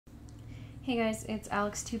Hey guys, it's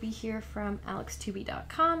Alex Tooby here from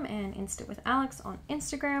alextooby.com and Insta with Alex on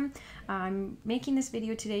Instagram. I'm making this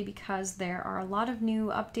video today because there are a lot of new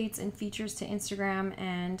updates and features to Instagram,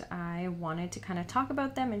 and I wanted to kind of talk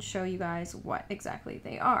about them and show you guys what exactly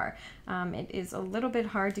they are. It is a little bit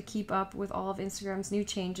hard to keep up with all of Instagram's new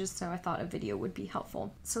changes, so I thought a video would be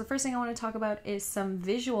helpful. So the first thing I want to talk about is some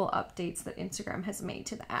visual updates that Instagram has made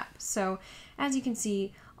to the app. So as you can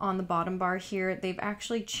see on the bottom bar here, they've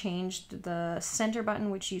actually changed the center button,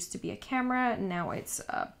 which used to be a camera. Now it's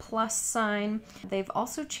a plus sign. They've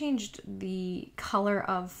also changed the color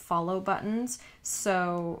of follow buttons.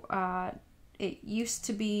 So it used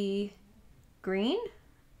to be green.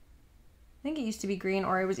 I think it used to be green,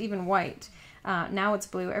 or it was even white. Now it's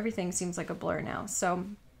blue. Everything seems like a blur now. So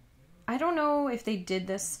I don't know if they did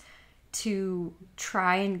this to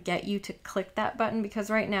try and get you to click that button, because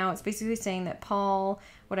right now it's basically saying that Paul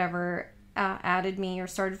whatever added me or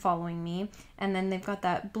started following me, and then they've got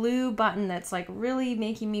that blue button that's like really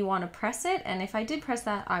making me want to press it, and if I did press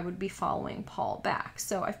that I would be following Paul back.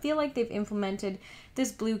 So I feel like they've implemented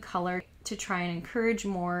this blue color to try and encourage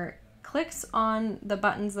more clicks on the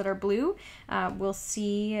buttons that are blue. We'll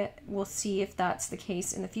see if that's the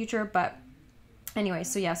case in the future, but anyway,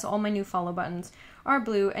 so yeah, so all my new follow buttons are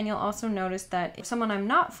blue, and you'll also notice that if someone I'm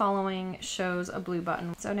not following shows a blue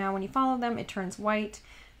button. So now when you follow them, it turns white,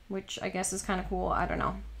 which I guess is kind of cool. I don't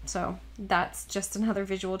know. So that's just another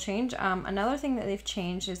visual change. Another thing that they've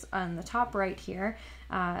changed is on the top right here,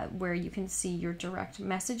 where you can see your direct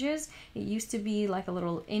messages. It used to be like a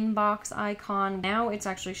little inbox icon. Now it's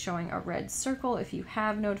actually showing a red circle if you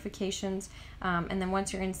have notifications. And then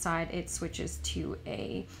once you're inside, it switches to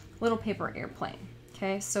a little paper airplane.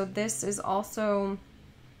 Okay, so this is also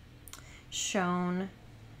shown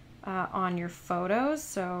on your photos.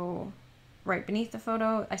 So right beneath the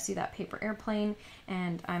photo, I see that paper airplane,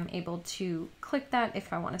 and I'm able to click that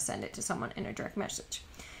if I want to send it to someone in a direct message.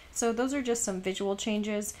 So those are just some visual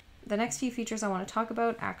changes. The next few features I want to talk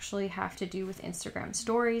about actually have to do with Instagram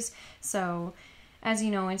stories. So as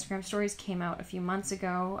you know, Instagram stories came out a few months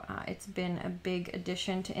ago. It's been a big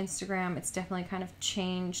addition to Instagram. It's definitely kind of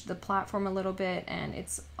changed the platform a little bit, and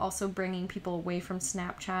it's also bringing people away from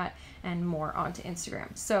Snapchat and more onto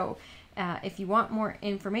Instagram. So if you want more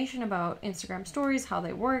information about Instagram stories, how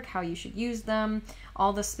they work, how you should use them,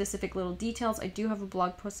 all the specific little details, I do have a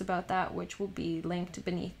blog post about that, which will be linked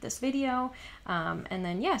beneath this video. And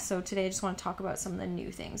then yeah, so today I just want to talk about some of the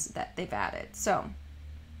new things that they've added. So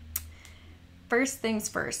first things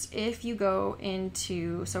first, if you go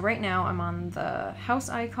into, so right now I'm on the house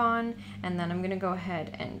icon, and then I'm going to go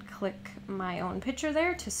ahead and click my own picture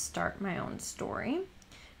there to start my own story.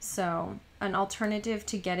 So an alternative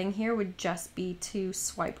to getting here would just be to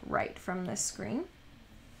swipe right from this screen.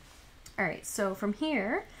 All right, so from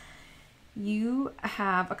here, you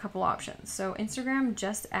have a couple options. So Instagram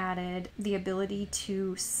just added the ability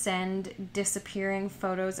to send disappearing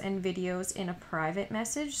photos and videos in a private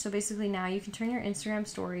message. So basically now you can turn your Instagram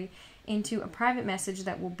story into a private message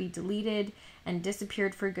that will be deleted and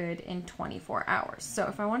disappeared for good in 24 hours. So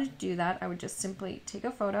if I wanted to do that, I would just simply take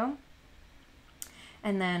a photo,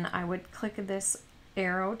 and then I would click this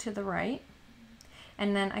arrow to the right,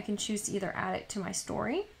 and then I can choose to either add it to my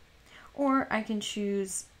story, or I can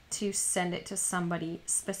choose to send it to somebody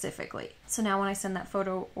specifically. So now when I send that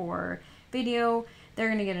photo or video, they're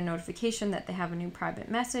going to get a notification that they have a new private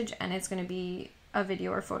message, and it's going to be a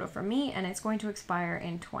video or photo from me, and it's going to expire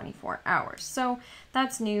in 24 hours. So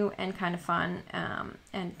that's new and kind of fun,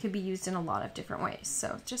 and could be used in a lot of different ways.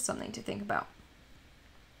 So it's just something to think about.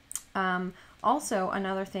 Also,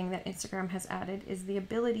 another thing that Instagram has added is the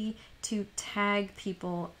ability to tag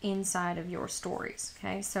people inside of your stories.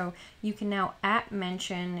 Okay, so you can now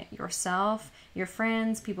 @mention yourself, your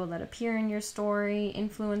friends, people that appear in your story,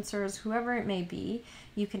 influencers, whoever it may be.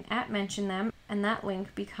 You can @mention them, and that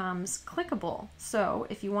link becomes clickable. So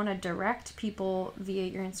if you want to direct people via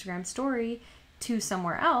your Instagram story to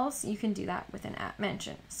somewhere else, you can do that with an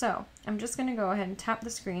 @mention. So I'm just going to go ahead and tap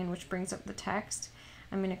the screen, which brings up the text.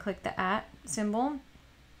 I'm going to click the @ symbol,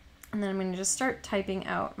 and then I'm going to just start typing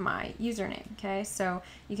out my username. Okay, so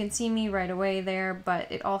you can see me right away there,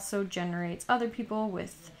 but it also generates other people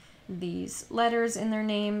with these letters in their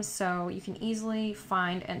names, so you can easily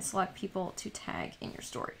find and select people to tag in your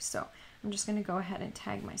story. So I'm just going to go ahead and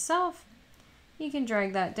tag myself. You can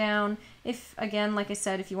drag that down. If, again, like I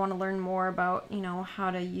said, if you want to learn more about, you know,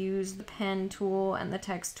 how to use the pen tool and the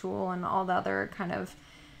text tool and all the other kind of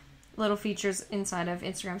little features inside of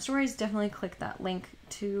Instagram stories, definitely click that link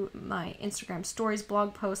to my Instagram stories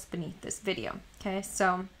blog post beneath this video. Okay,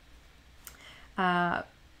 so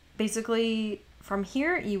basically from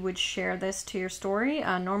here, you would share this to your story.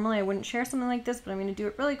 Normally I wouldn't share something like this, but I'm going to do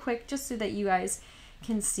it really quick just so that you guys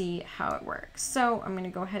can see how it works. So I'm going to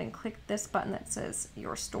go ahead and click this button that says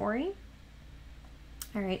your story.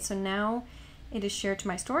 All right, so now it is shared to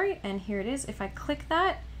my story, and here it is. If I click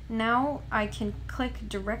that, now I can click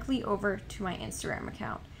directly over to my Instagram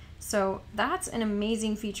account. So that's an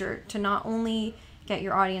amazing feature to not only get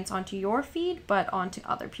your audience onto your feed, but onto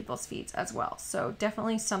other people's feeds as well. So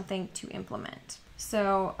definitely something to implement.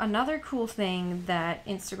 So another cool thing that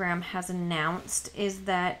Instagram has announced is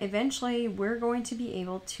that eventually we're going to be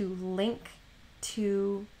able to link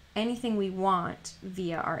to anything we want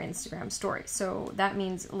via our Instagram story. So that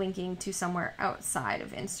means linking to somewhere outside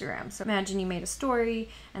of Instagram. So imagine you made a story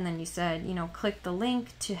and then you said, you know, click the link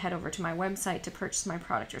to head over to my website to purchase my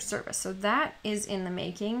product or service. So that is in the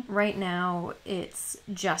making. Right now, it's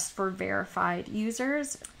just for verified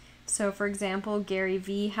users. So for example, Gary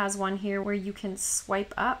Vee has one here where you can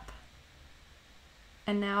swipe up.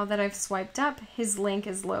 And now that I've swiped up, his link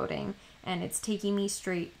is loading and it's taking me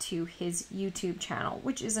straight to his YouTube channel,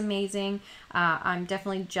 which is amazing. I'm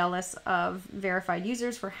definitely jealous of verified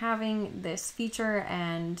users for having this feature,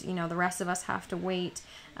 and you know, the rest of us have to wait,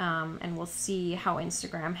 and we'll see how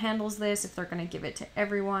Instagram handles this, if they're gonna give it to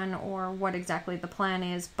everyone or what exactly the plan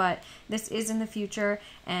is, but this is in the future,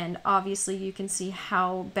 and obviously you can see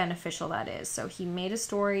how beneficial that is. So he made a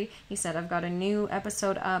story, he said, I've got a new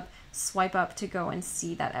episode up, swipe up to go and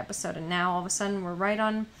see that episode, and now all of a sudden we're right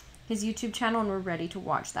on his YouTube channel and we're ready to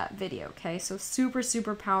watch that video. Okay, so super,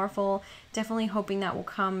 super powerful. Definitely hoping that will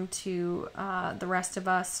come to the rest of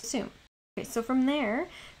us soon. Okay, so from there,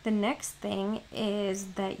 the next thing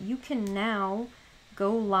is that you can now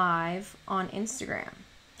go live on Instagram.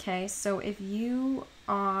 Okay, so if you've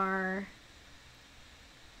ever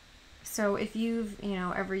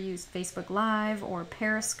used Facebook Live or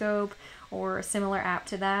Periscope or a similar app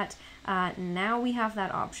to that, now we have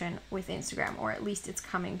that option with Instagram, or at least it's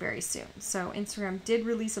coming very soon. So Instagram did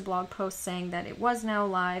release a blog post saying that it was now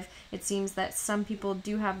live. It seems that some people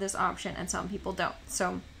do have this option and some people don't.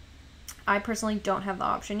 So I personally don't have the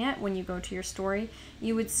option yet. When you go to your story,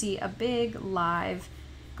 you would see a big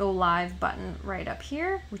go live button right up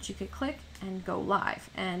here, which you could click and go live.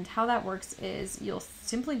 And how that works is you'll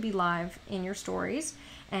simply be live in your stories,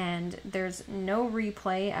 and there's no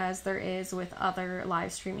replay as there is with other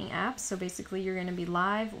live streaming apps. So basically you're going to be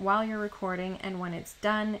live while you're recording, and when it's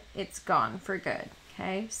done, it's gone for good.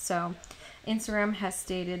 Okay, so Instagram has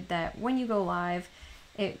stated that when you go live,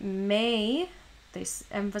 it may, they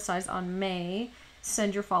emphasize on may,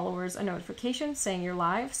 send your followers a notification saying you're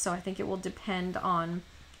live. So I think it will depend on,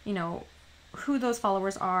 you know, who those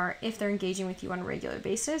followers are, if they're engaging with you on a regular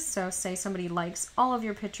basis. So say somebody likes all of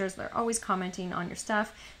your pictures, they're always commenting on your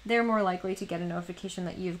stuff, they're more likely to get a notification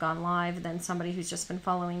that you've gone live than somebody who's just been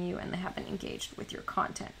following you and they haven't engaged with your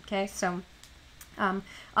content. Okay, so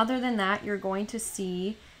other than that, you're going to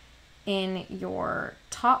see in your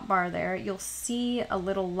top bar there, you'll see a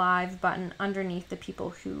little live button underneath the people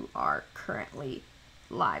who are currently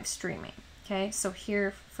live streaming. Okay, so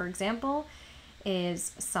here, for example,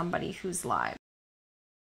 is somebody who's live.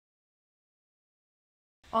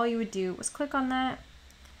 All you would do was click on that,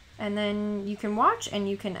 and then you can watch and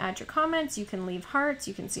you can add your comments, you can leave hearts,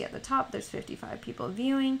 you can see at the top there's 55 people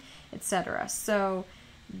viewing, etc. So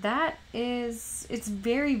that is, it's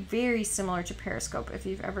very, very similar to Periscope if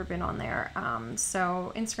you've ever been on there.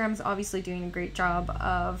 So Instagram's obviously doing a great job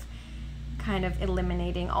of kind of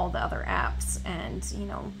eliminating all the other apps and, you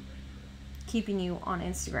know, keeping you on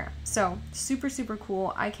Instagram. So super, super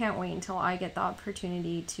cool. I can't wait until I get the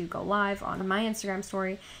opportunity to go live on my Instagram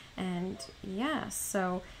story. And yeah,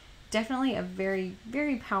 so definitely a very,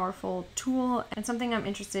 very powerful tool and something I'm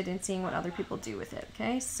interested in seeing what other people do with it.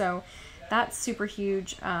 Okay, so that's super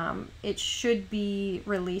huge. It should be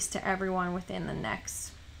released to everyone within the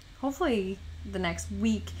next, hopefully the next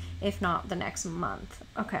week, if not the next month.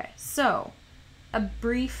 Okay, so a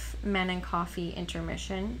brief Men and Coffee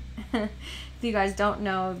intermission. If you guys don't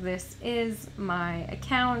know, this is my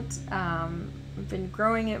account. I've been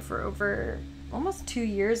growing it for over almost 2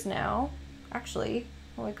 years now. Actually,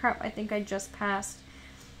 holy crap, I think I just passed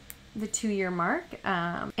the 2-year mark.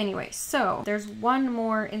 Anyway, so there's one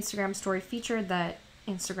more Instagram story feature that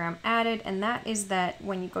Instagram added, and that is that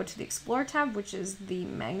when you go to the Explore tab, which is the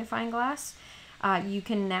magnifying glass, you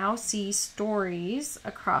can now see stories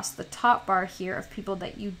across the top bar here of people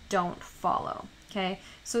that you don't follow. Okay,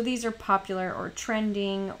 so these are popular or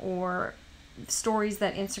trending or stories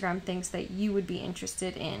that Instagram thinks that you would be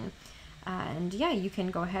interested in. And yeah, you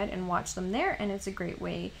can go ahead and watch them there, and it's a great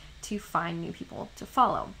way to find new people to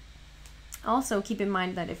follow. Also, keep in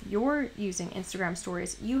mind that if you're using Instagram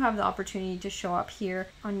stories, you have the opportunity to show up here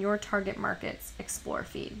on your target market's explore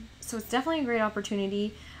feed. So it's definitely a great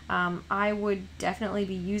opportunity. I would definitely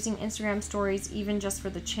be using Instagram stories even just for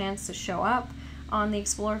the chance to show up on the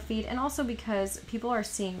explore feed, and also because people are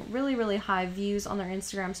seeing really high views on their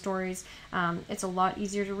Instagram stories. It's a lot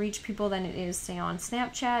easier to reach people than it is, say, on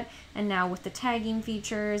Snapchat, and now with the tagging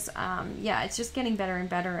features, yeah, it's just getting better and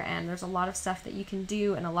better, and there's a lot of stuff that you can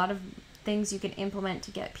do and a lot of things you can implement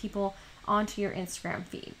to get people onto your Instagram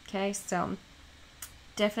feed. Okay, so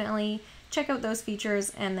definitely check out those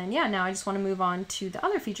features. And then yeah, now I just want to move on to the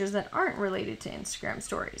other features that aren't related to Instagram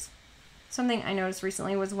stories. Something I noticed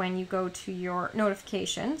recently was when you go to your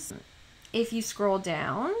notifications, if you scroll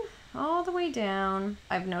down, all the way down,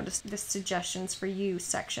 I've noticed the suggestions for you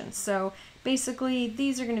section. So basically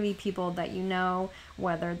these are going to be people that you know,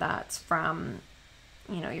 whether that's from,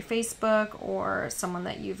 you know, your Facebook or someone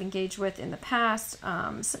that you've engaged with in the past.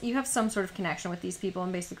 So you have some sort of connection with these people,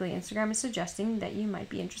 and basically Instagram is suggesting that you might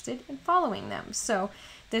be interested in following them. So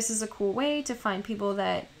this is a cool way to find people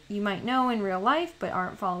that you might know in real life but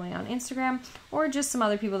aren't following on Instagram, or just some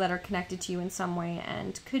other people that are connected to you in some way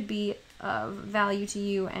and could be of value to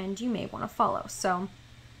you and you may want to follow. So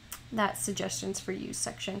that suggestions for you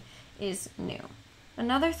section is new.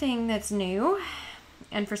 Another thing that's new,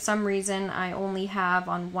 and for some reason I only have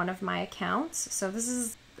on one of my accounts, so this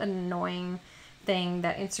is an annoying thing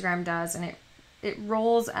that Instagram does, and it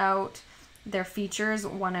rolls out their features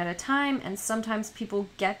one at a time, and sometimes people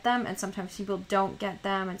get them and sometimes people don't get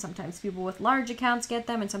them, and sometimes people with large accounts get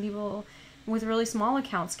them and some people with really small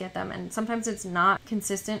accounts get them, and sometimes it's not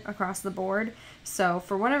consistent across the board. So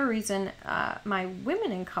for whatever reason, my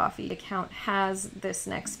Women in Coffee account has this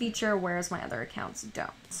next feature, whereas my other accounts don't.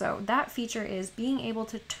 So that feature is being able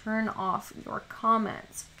to turn off your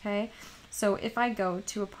comments. Okay, so if I go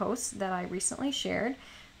to a post that I recently shared,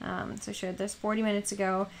 so I shared this 40 minutes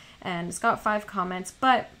ago, and it's got 5 comments,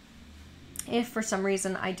 but if for some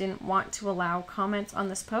reason I didn't want to allow comments on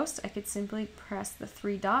this post, I could simply press the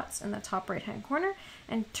 3 dots in the top right hand corner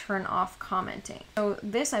and turn off commenting. So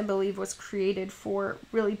this, I believe, was created for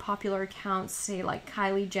really popular accounts, say like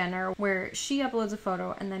Kylie Jenner, where she uploads a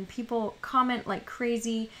photo and then people comment like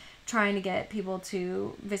crazy, trying to get people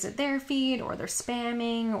to visit their feed, or they're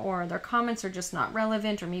spamming, or their comments are just not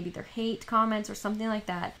relevant, or maybe they're hate comments or something like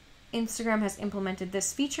that. Instagram has implemented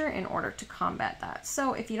this feature in order to combat that.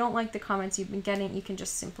 So if you don't like the comments you've been getting, you can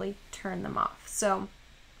just simply turn them off. So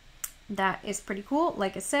that is pretty cool.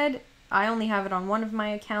 Like I said, I only have it on one of my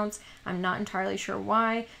accounts. I'm not entirely sure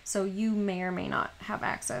why, so you may or may not have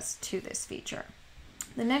access to this feature.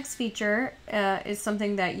 The next feature is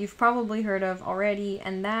something that you've probably heard of already,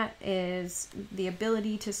 and that is the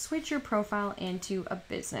ability to switch your profile into a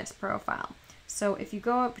business profile. So if you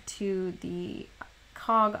go up to the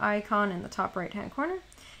cog icon in the top right hand corner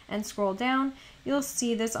and scroll down, you'll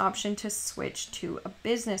see this option to switch to a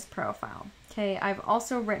business profile. Okay, I've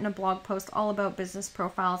also written a blog post all about business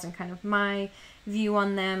profiles and kind of my view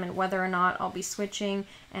on them and whether or not I'll be switching,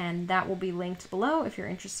 and that will be linked below if you're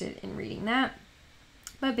interested in reading that.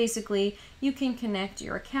 But basically, you can connect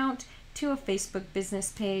your account to a Facebook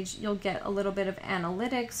business page. You'll get a little bit of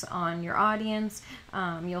analytics on your audience.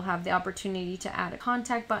 You'll have the opportunity to add a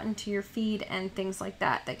contact button to your feed and things like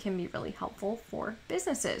that that can be really helpful for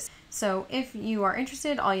businesses. So if you are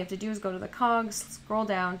interested, all you have to do is go to the cogs, scroll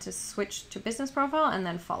down to switch to business profile, and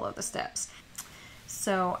then follow the steps.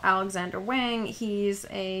 So Alexander Wang, he's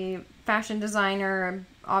a fashion designer,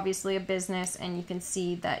 obviously a business, and you can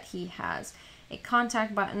see that he has a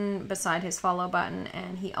contact button beside his follow button,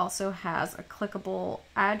 and he also has a clickable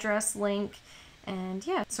address link. And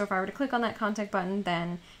yeah, so if I were to click on that contact button,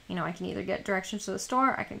 then I can either get directions to the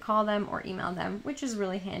store, I can call them, or email them, which is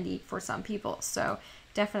really handy for some people. So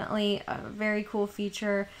definitely a very cool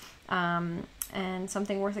feature, and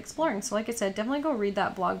something worth exploring. So like I said, definitely go read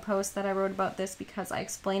that blog post that I wrote about this, because I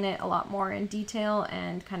explain it a lot more in detail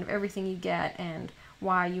and kind of everything you get and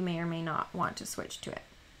why you may or may not want to switch to it.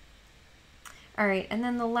 Alright, and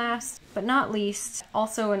then the last but not least,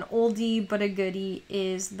 also an oldie but a goodie,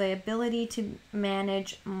 is the ability to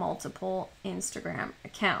manage multiple Instagram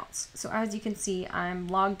accounts. So as you can see, I'm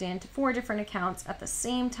logged into 4 different accounts at the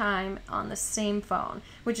same time on the same phone,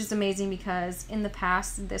 which is amazing because in the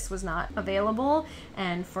past this was not available,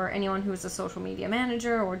 and for anyone who was a social media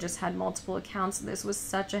manager or just had multiple accounts, this was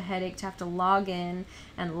such a headache to have to log in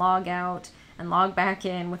and log out and log back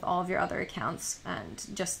in with all of your other accounts, and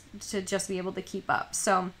just be able to keep up.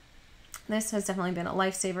 So this has definitely been a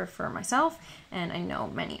lifesaver for myself, and I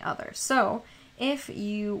know many others. So if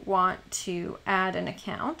you want to add an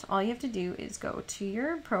account, all you have to do is go to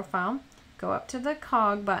your profile, go up to the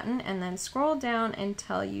cog button and then scroll down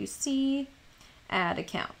until you see add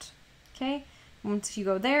account. Okay, once you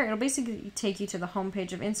go there, it'll basically take you to the home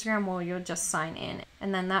page of Instagram where you'll just sign in,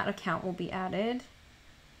 and then that account will be added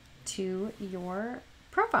to your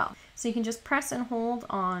profile. So you can just press and hold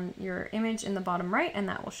on your image in the bottom right, and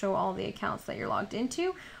that will show all the accounts that you're logged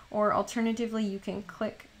into, or alternatively you can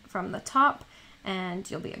click from the top and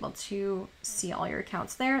you'll be able to see all your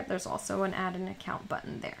accounts there. There's also an add an account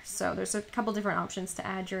button there. So there's a couple different options to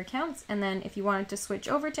add your accounts, and then if you wanted to switch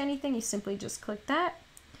over to anything, you simply just click that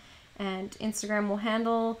and Instagram will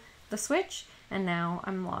handle the switch. And now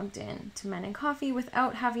I'm logged in to Men and Coffee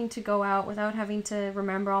without having to go out, without having to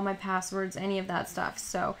remember all my passwords, any of that stuff.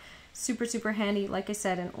 So super, super handy. Like I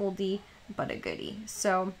said, an oldie but a goodie.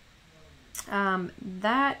 So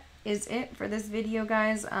that is it for this video,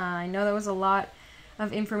 guys. I know that was a lot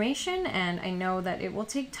of information, and I know that it will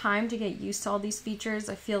take time to get used to all these features.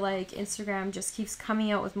 I feel like Instagram just keeps coming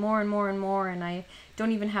out with more and more and more, and I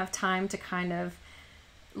don't even have time to kind of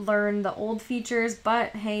learn the old features,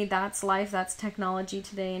 but hey, that's life, that's technology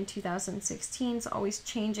today in 2016. It's always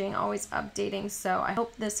changing, always updating. So I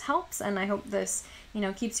hope this helps, and I hope this, you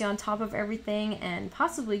know, keeps you on top of everything and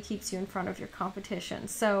possibly keeps you in front of your competition.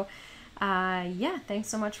 So yeah, thanks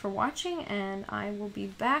so much for watching, and I will be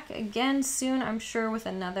back again soon, I'm sure, with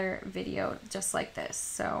another video just like this.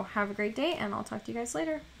 So have a great day, and I'll talk to you guys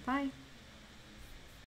later. Bye.